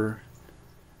decipher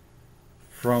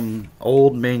from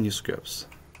old manuscripts.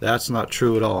 That's not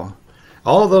true at all.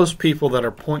 All of those people that are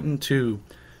pointing to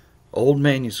old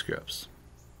manuscripts,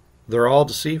 they're all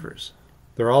deceivers.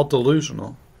 They're all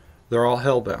delusional. They're all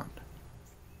hellbound.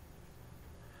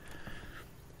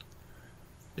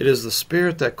 It is the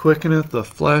Spirit that quickeneth, the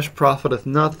flesh profiteth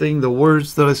nothing. The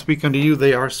words that I speak unto you,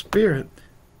 they are spirit,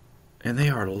 and they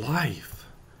are life.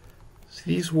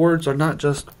 See, these words are not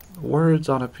just words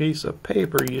on a piece of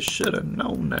paper. You should have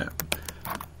known that.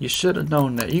 You should have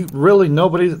known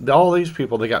that. All these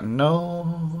people, they got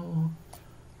no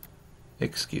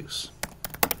excuse.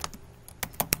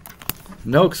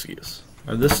 No excuse.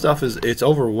 And this stuff it's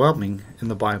overwhelming in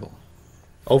the Bible.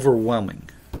 Overwhelming.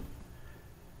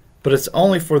 But it's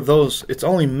only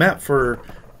meant for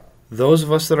those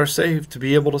of us that are saved to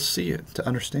be able to see it, to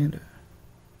understand it.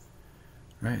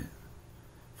 Right?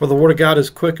 For the Word of God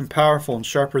is quick and powerful and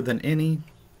sharper than any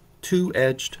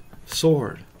two-edged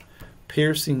sword,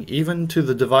 piercing even to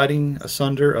the dividing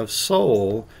asunder of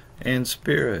soul and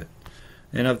spirit,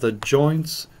 and of the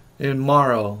joints and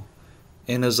marrow,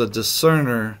 and is a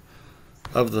discerner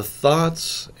of the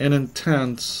thoughts and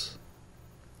intents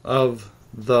of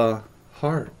the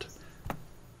heart.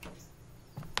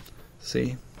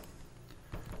 See?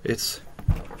 It's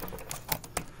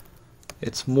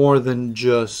more than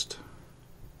just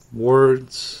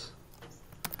words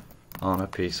on a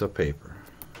piece of paper.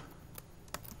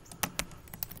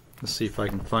 Let's see if I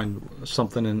can find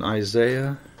something in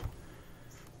Isaiah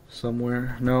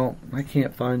somewhere. No, I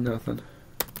can't find nothing.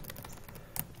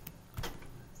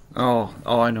 Oh,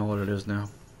 I know what it is now.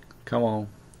 Come on.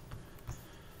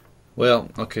 Well,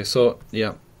 okay, so,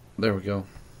 yeah, there we go.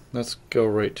 Let's go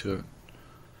right to it.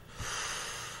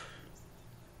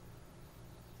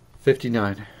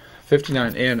 59.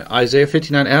 And Isaiah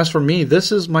 59, as for me,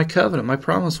 this is my covenant, my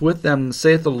promise with them,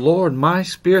 saith the Lord, my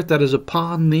spirit that is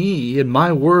upon thee, and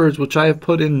my words which I have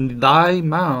put in thy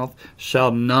mouth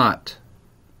shall not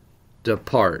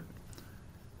depart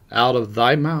out of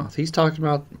thy mouth. He's talking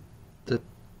about the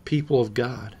people of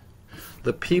God.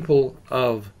 The people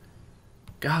of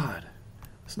God.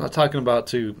 It's not talking about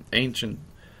to an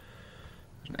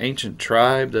ancient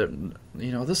tribe that,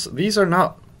 these are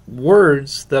not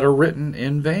words that are written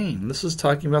in vain. This is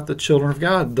talking about the children of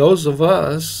God. Those of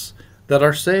us that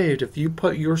are saved, if you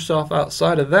put yourself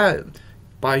outside of that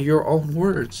by your own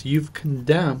words, you've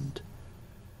condemned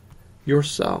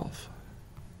yourself.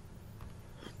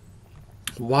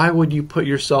 Why would you put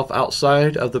yourself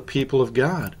outside of the people of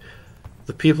God?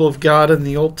 The people of God in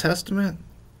the Old Testament,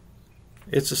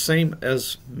 it's the same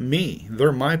as me.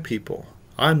 They're my people.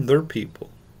 I'm their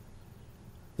people.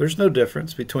 There's no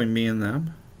difference between me and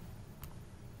them.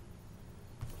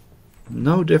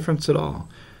 No difference at all.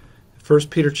 1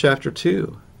 Peter chapter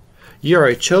 2. Ye are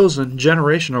a chosen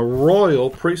generation, a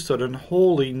royal priesthood, and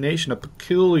holy nation, a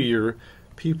peculiar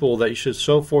people, that you should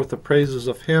show forth the praises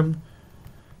of him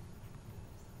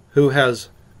who has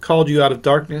called you out of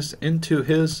darkness into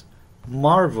his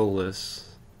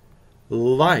marvelous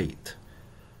light,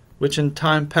 which in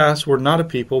time past were not a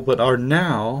people, but are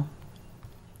now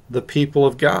the people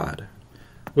of God,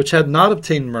 which had not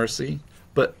obtained mercy,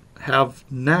 but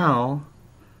now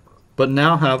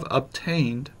have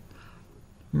obtained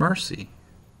mercy.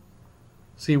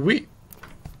 See, we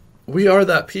are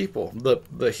that people.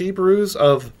 The Hebrews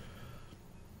of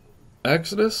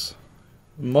Exodus,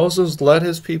 Moses led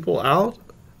his people out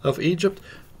of Egypt.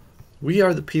 We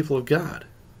are the people of God.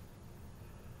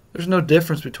 There's no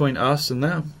difference between us and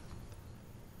them.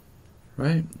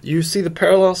 Right? You see the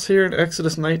parallels here in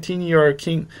Exodus 19. You are a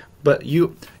king, but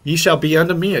ye shall be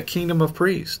unto me a kingdom of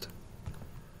priests.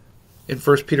 In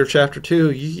 1 Peter chapter 2,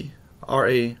 ye are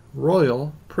a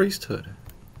royal priesthood,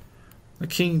 a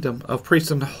kingdom of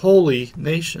priests and holy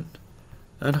nation,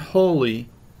 a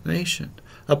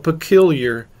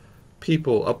peculiar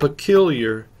people, a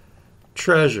peculiar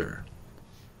treasure.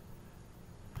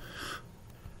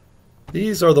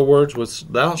 These are the words which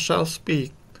thou shalt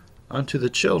speak unto the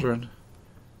children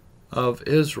of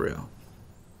Israel.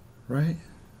 Right?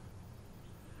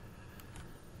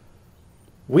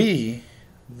 We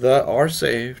that are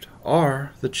saved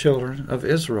are the children of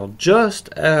Israel. Just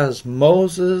as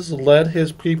Moses led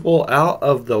his people out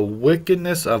of the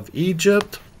wickedness of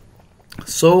Egypt,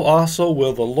 so also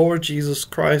will the Lord Jesus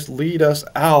Christ lead us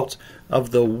out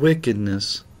of the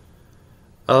wickedness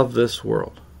of this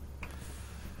world.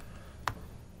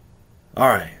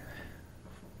 Alright,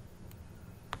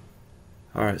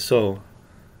 so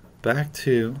back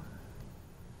to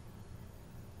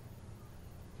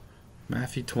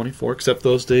Matthew 24. Except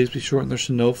those days be shortened, there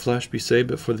shall no flesh be saved,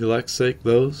 but for the elect's sake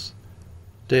those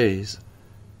days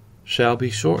shall be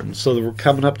shortened. So that we're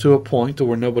coming up to a point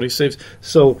where nobody saves.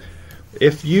 So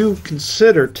if you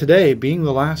consider today being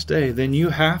the last day, then you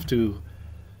have to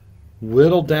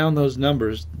whittle down those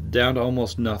numbers down to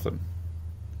almost nothing.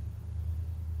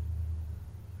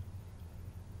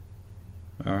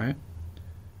 Alright?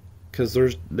 Because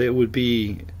it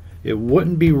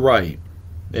wouldn't be right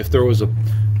if there was a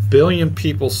billion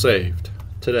people saved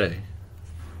today.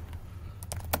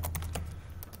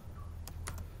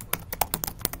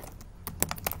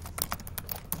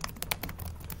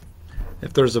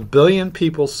 If there's a billion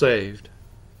people saved,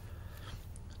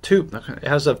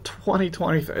 as of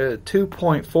 2020,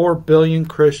 2.4 billion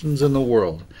Christians in the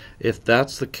world. If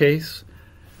that's the case,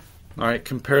 all right,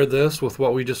 compare this with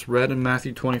what we just read in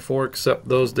Matthew 24. Except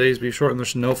those days be shortened, there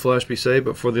shall no flesh be saved,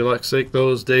 but for the elect's sake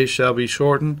those days shall be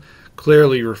shortened.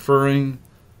 Clearly referring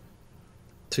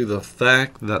to the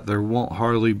fact that there won't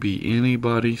hardly be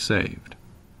anybody saved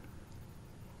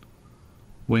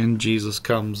when Jesus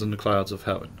comes in the clouds of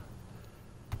heaven.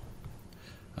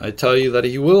 I tell you that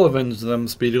he will avenge them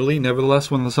speedily. Nevertheless,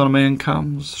 when the Son of Man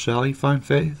comes, shall he find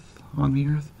faith on the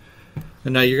earth?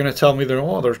 And now you're going to tell me there's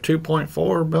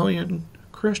 2.4 billion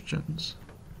Christians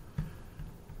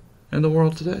in the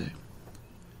world today.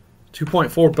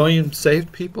 2.4 billion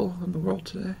saved people in the world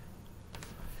today.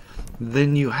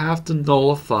 Then you have to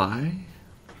nullify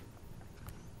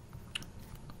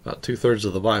about 2/3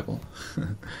 of the Bible.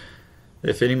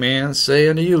 If any man say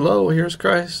unto you, lo, here's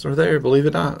Christ, or there, believe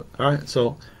it not. Alright,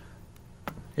 so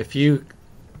if you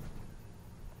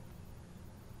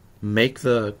make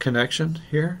the connection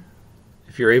here,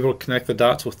 if you're able to connect the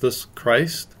dots with this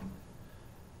Christ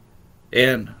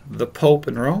and the Pope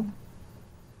in Rome,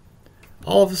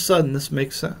 all of a sudden this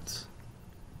makes sense.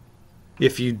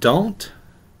 If you don't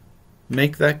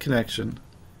make that connection,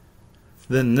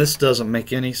 then this doesn't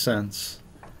make any sense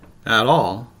at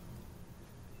all.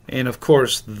 And of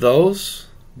course, those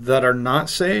that are not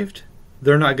saved,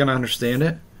 they're not going to understand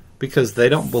it because they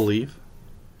don't believe,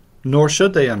 nor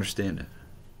should they understand it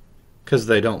because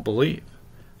they don't believe.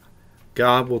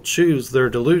 God will choose their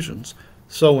delusions.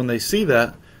 So when they see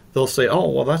that, they'll say, oh,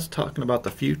 well, that's talking about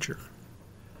the future.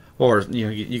 Or,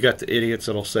 you got the idiots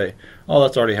that'll say, oh,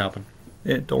 that's already happened.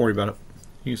 Don't worry about it.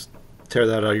 You just tear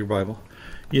that out of your Bible.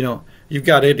 You've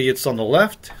got idiots on the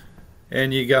left,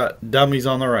 and you got dummies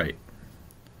on the right.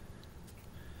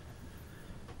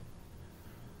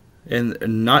 And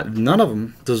none of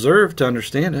them deserve to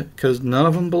understand it, because none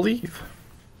of them believe.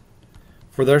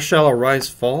 For there shall arise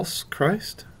false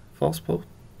Christ, false Pope,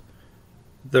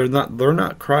 They're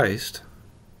not Christ.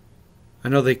 I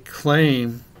know they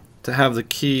claim to have the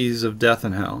keys of death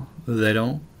and hell. They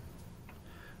don't.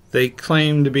 They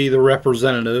claim to be the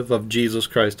representative of Jesus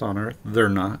Christ on earth. They're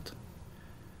not.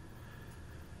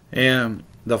 And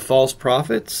the false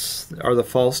prophets are the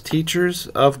false teachers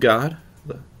of God.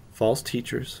 The false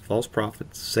teachers, false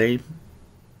prophets, same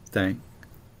thing.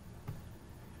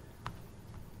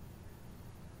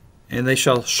 And they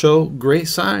shall show great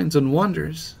signs and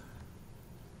wonders.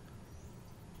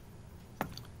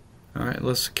 All right,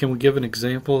 can we give an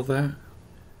example of that?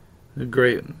 I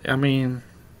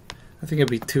think it'd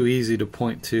be too easy to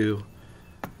point to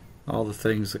all the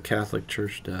things the Catholic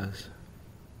Church does.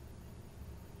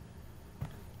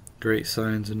 Great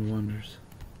signs and wonders.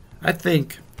 I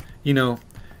think, you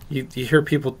hear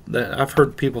people I've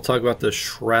heard people talk about the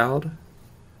shroud.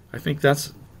 I think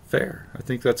that's fair. I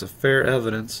think that's a fair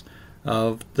evidence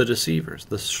of the deceivers,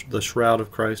 the shroud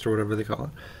of Christ, or whatever they call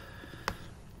it.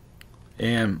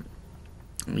 And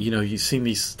you've seen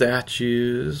these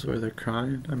statues where they're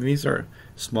crying. These are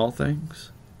small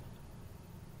things.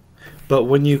 But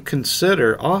when you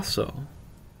consider also,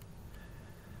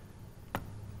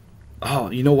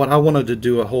 you know what? I wanted to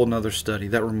do a whole nother study.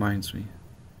 That reminds me.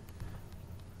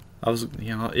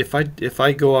 If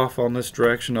I go off on this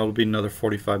direction, it'll be another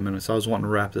 45 minutes. I was wanting to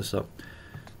wrap this up.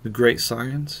 The great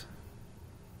signs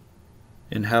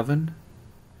in heaven.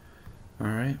 All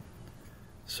right.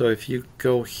 So if you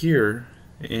go here,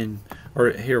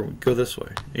 go this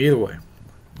way. Either way.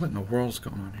 What in the world is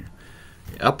going on here?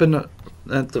 Up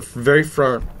at the very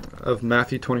front of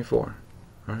Matthew 24.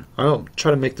 All right. I'll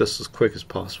try to make this as quick as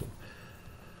possible.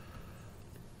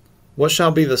 What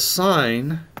shall be the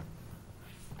sign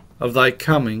of thy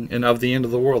coming and of the end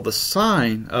of the world? The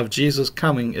sign of Jesus'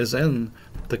 coming is in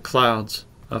the clouds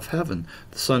of heaven.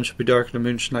 The sun shall be dark, and the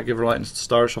moon shall not give her light, and the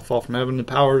stars shall fall from heaven, and the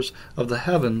powers of the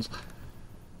heavens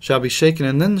shall be shaken,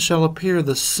 and then shall appear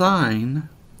the sign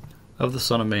of the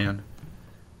Son of Man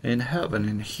in heaven.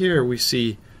 And here we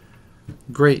see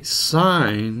great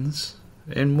signs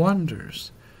and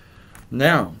wonders.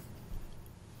 Now,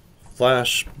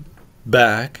 flash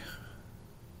back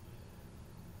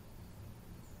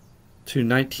to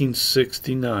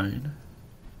 1969.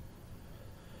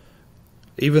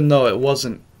 Even though it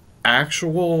wasn't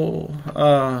actual,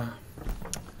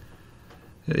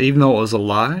 even though it was a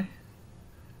lie,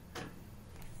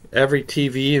 every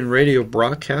TV and radio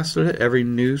broadcasted it, every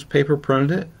newspaper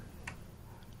printed it,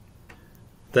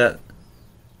 that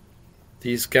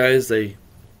these guys, they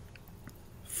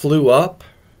flew up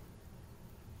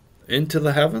into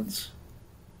the heavens,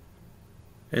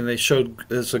 and they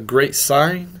showed as a great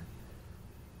sign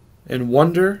and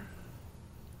wonder.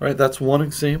 Right, that's one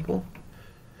example.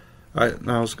 I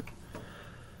was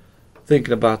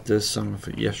thinking about this, I don't know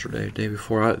if yesterday, the day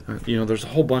before. There's a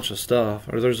whole bunch of stuff,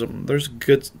 or there's a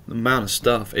good amount of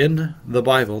stuff in the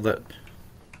Bible that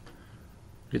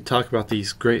you talk about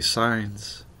these great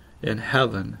signs in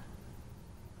heaven,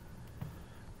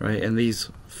 right? And these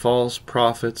false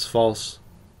prophets, false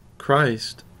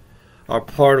Christ, are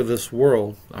part of this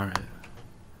world, all right?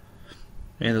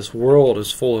 And this world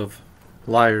is full of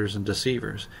liars and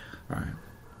deceivers, all right?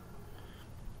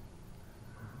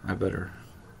 I better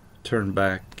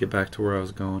get back to where I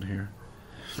was going here.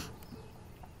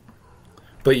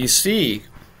 But you see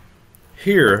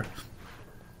here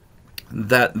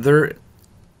that there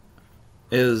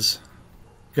is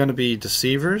going to be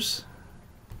deceivers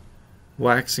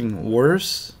waxing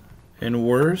worse and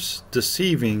worse,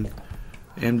 deceiving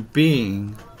and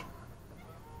being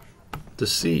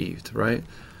deceived, right?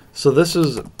 So this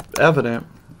is evident.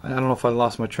 I don't know if I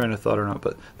lost my train of thought or not,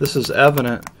 but this is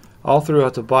evident all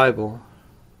throughout the Bible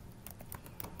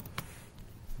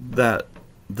that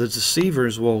the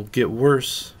deceivers will get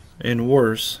worse and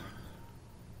worse.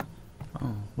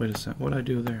 Oh, wait a second. What did I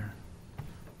do there?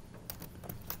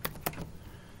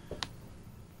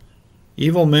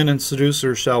 Evil men and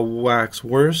seducers shall wax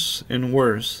worse and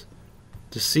worse,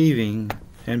 deceiving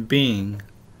and being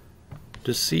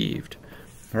deceived.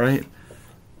 Right?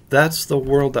 That's the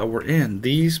world that we're in.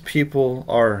 These people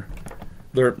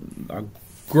they're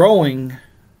growing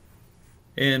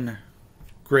in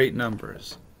great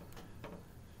numbers,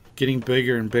 getting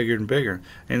bigger and bigger and bigger.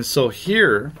 And so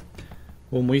here,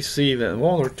 when we see that, there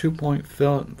are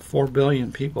 2.4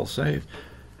 billion people saved,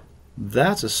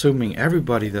 that's assuming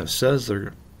everybody that says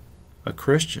they're a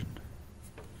Christian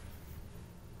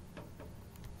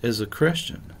is a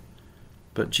Christian.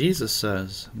 But Jesus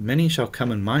says, many shall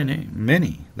come in my name.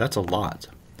 Many, that's a lot.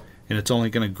 And it's only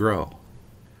going to grow.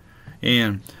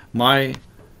 And my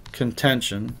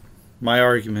contention, my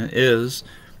argument is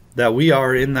that we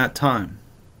are in that time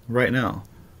right now.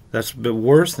 That's been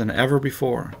worse than ever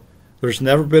before. There's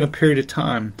never been a period of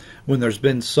time when there's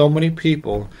been so many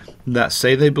people that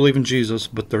say they believe in Jesus,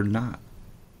 but they're not.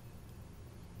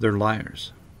 They're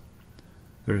liars.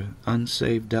 They're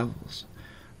unsaved devils.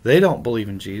 They don't believe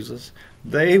in Jesus.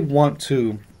 They want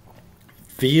to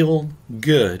feel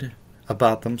good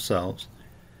about themselves.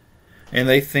 And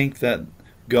they think that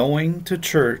going to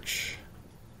church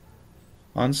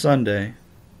on Sunday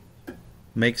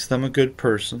makes them a good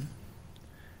person.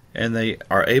 And they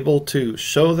are able to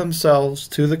show themselves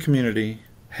to the community,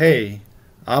 hey,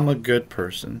 I'm a good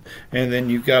person. And then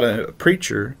you've got a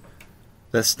preacher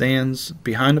that stands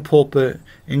behind the pulpit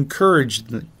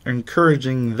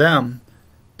encouraging them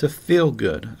to feel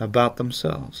good about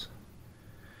themselves.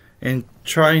 And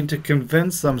trying to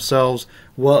convince themselves,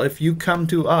 well, if you come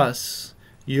to us,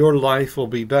 your life will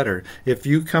be better. If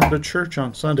you come to church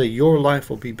on Sunday, your life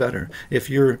will be better. If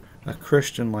you're a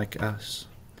Christian like us,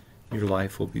 your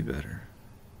life will be better.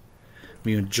 I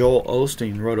mean, Joel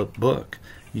Osteen wrote a book,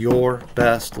 Your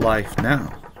Best Life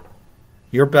Now.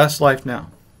 Your Best Life Now.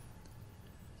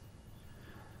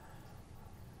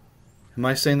 Am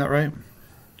I saying that right?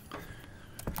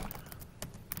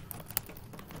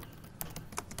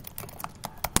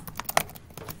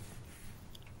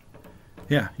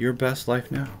 Yeah, your best life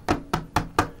now.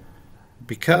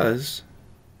 Because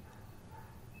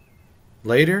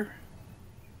later,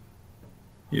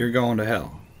 you're going to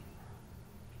hell.